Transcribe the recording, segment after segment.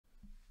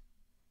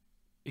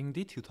in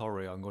this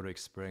tutorial, I'm going to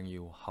explain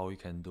you how you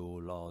can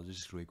do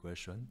logistic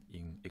regression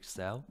in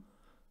Excel.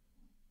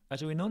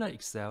 As we know that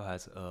Excel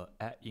has an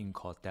add-in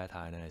called data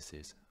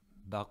analysis,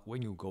 but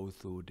when you go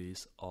through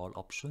these all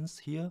options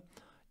here,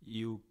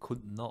 you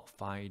could not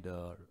find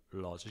the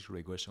logistic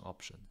regression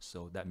option.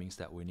 So that means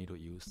that we need to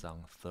use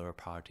some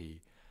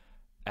third-party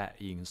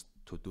add-ins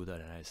to do the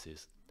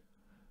analysis.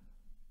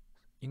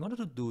 In order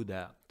to do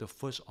that, the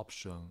first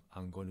option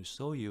I'm going to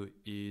show you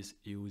is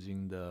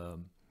using the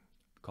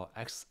called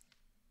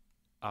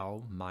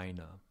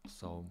XLMiner.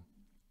 So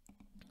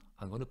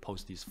I'm going to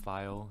post this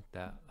file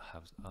that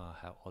have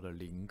all the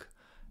link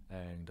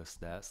and the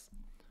stats,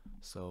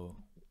 so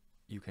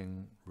you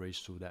can read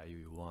through that if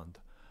you want.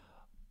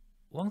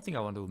 One thing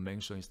I want to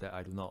mention is that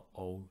I do not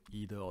own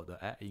either of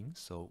the add-ins,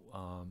 so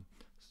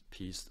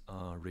please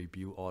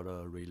review all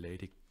the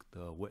related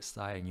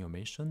website and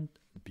information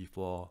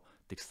before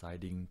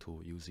deciding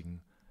to using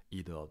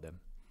either of them.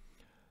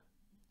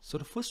 So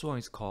the first one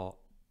is called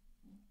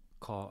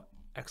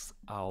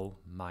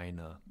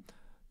XLMiner.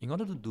 In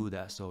order to do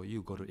that, so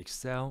you go to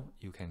Excel,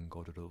 you can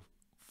go to the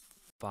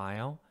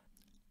file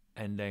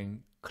and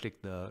then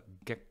click the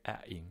get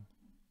add-in.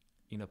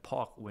 In the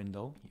pop-up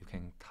window, you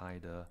can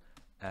type the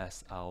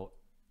XLMiner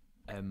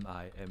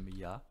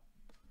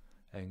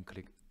and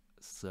click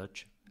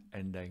search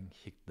and then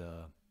hit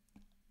the,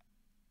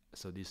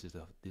 so this is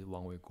the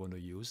one we're going to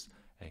use,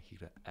 and hit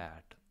the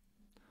add.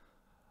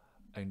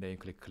 And then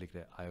click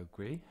the I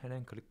agree and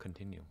then click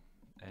continue.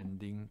 And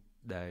then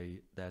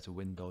there's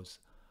Windows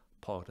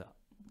pop up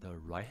the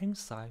right hand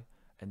side,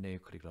 and then you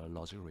click the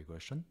logic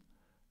regression,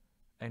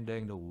 and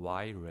then the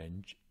Y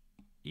range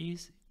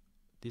is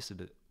this is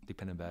the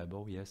dependent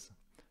variable, yes,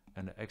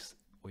 and the X,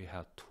 we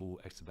have two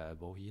X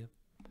variable here,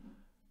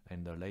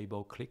 and the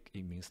label click,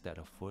 it means that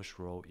the first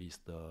row is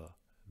the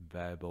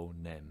variable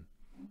name,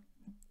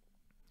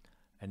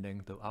 and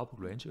then the output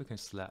range, you can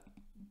select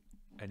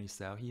any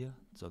cell here,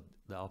 so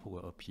the output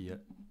will appear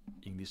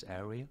in this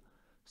area,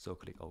 so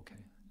click OK,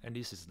 and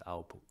this is the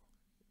output.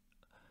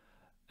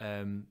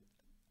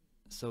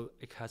 So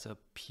it has a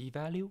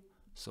p-value,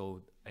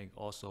 so it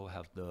also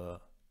have the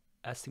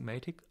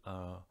estimated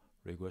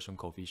regression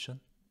coefficient.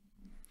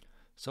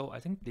 So I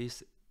think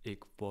this is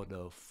for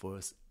the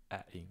first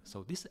add-in.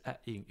 So this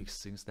add-in, it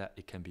seems that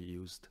it can be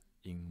used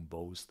in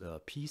both the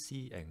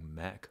PC and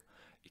Mac.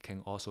 It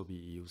can also be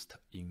used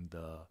in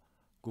the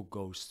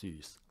Google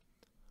Suite.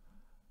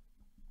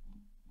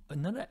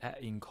 Another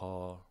add-in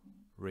called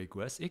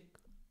RegressIt,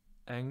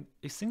 and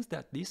it seems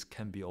that this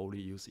can be only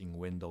used in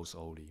Windows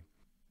only.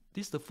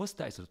 This the first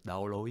step is to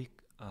download it.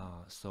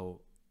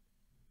 So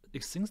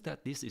it seems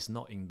that this is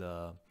not in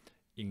the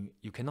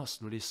you cannot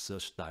really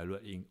search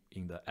directly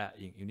in the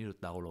add-in. You need to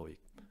download it.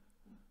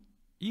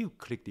 You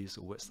click this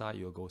website,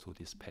 you'll go to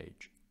this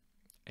page,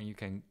 and you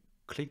can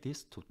click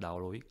this to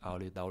download it. I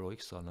already download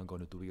it, so I'm not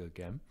going to do it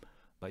again.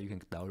 But you can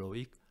download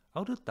it.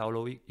 After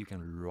download it, you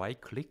can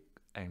right-click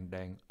and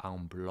then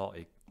unblock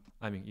it.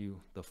 I mean,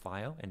 the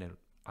file, and then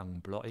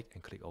unblock it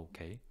and click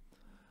OK.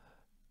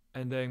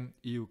 And then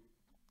you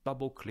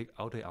double click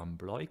after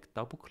unblock it,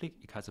 double click,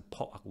 it has a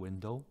pop-up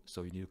window,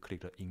 so you need to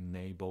click the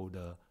enable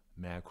the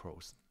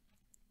macros.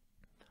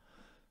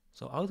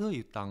 So after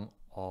you've done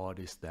all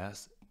these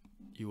steps,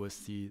 you will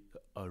see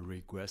a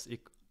RegressIt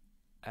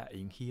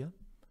add-in here,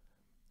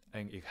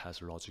 and it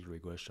has logic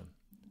regression.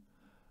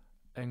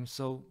 And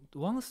so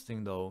one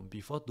thing though,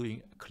 before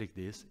click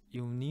this,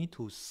 you need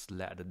to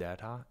select the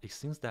data. It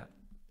seems that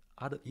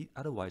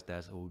otherwise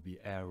there will be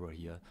error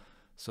here.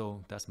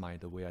 So that's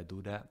the way I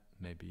do that.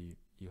 Maybe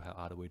you have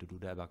other way to do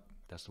that, but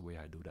that's the way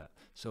I do that.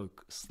 So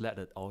select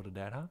all the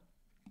data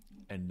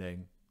and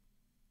then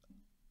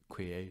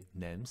create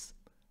names,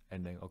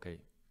 and then okay,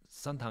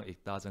 sometimes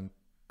it doesn't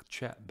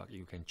check, but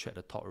you can check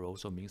the top row,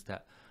 so it means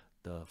that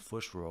the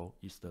first row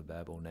is the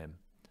variable name.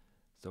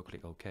 So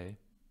click OK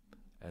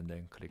and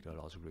then click the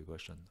logic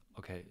regression.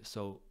 Okay,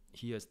 so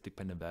here's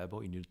dependent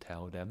variable. You need to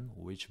tell them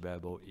which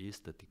variable is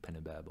the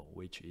dependent variable,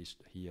 which is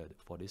here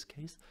for this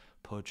case.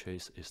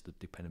 Purchase is the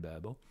dependent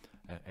variable,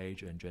 and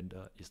age and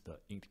gender is the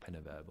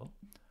independent variable.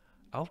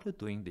 After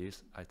doing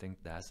this, I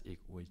think that's it.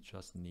 We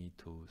just need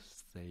to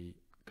say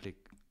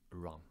click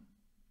run.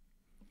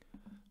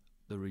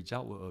 The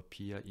result will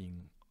appear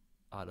in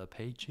other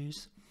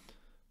pages.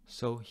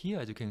 So here,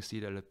 as you can see,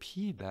 that the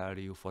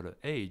p-value for the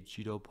age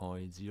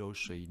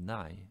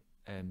 0.039,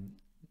 and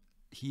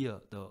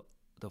here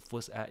the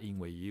first add-in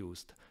we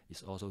used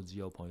is also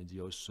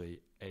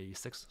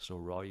 0.0386, so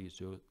raw is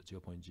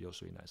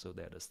 0.039, so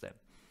they're the same.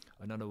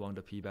 Another one,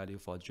 the p-value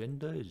for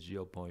gender is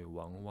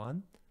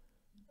 0.11,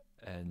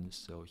 and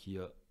so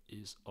here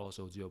is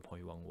also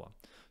 0.11.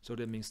 So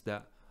that means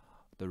that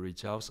the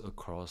results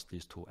across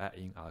these two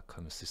add-ins are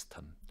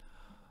consistent.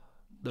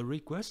 The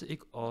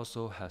RegressIt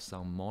also has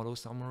some model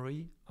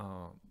summary.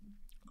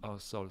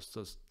 So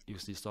you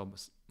see some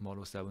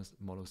model 7,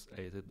 model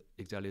 8,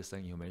 exactly the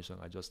same information.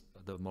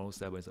 The model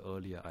 7 is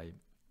earlier. I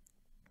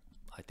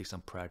did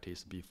some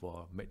practice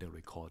before make the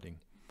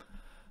recording.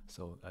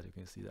 So as you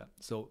can see that.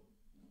 So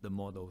the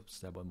model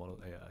stable model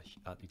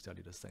are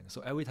exactly the same.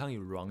 So every time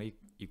you run it,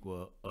 it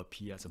will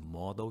appear as a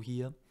model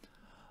here.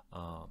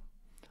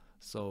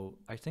 So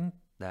I think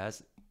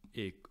that's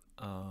it.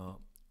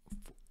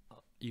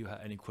 You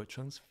have any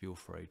questions, feel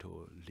free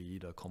to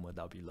leave a comment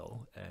down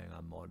below, and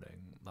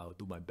I'll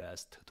do my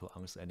best to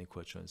answer any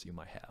questions you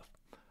might have.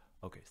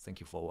 Okay, thank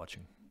you for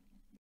watching.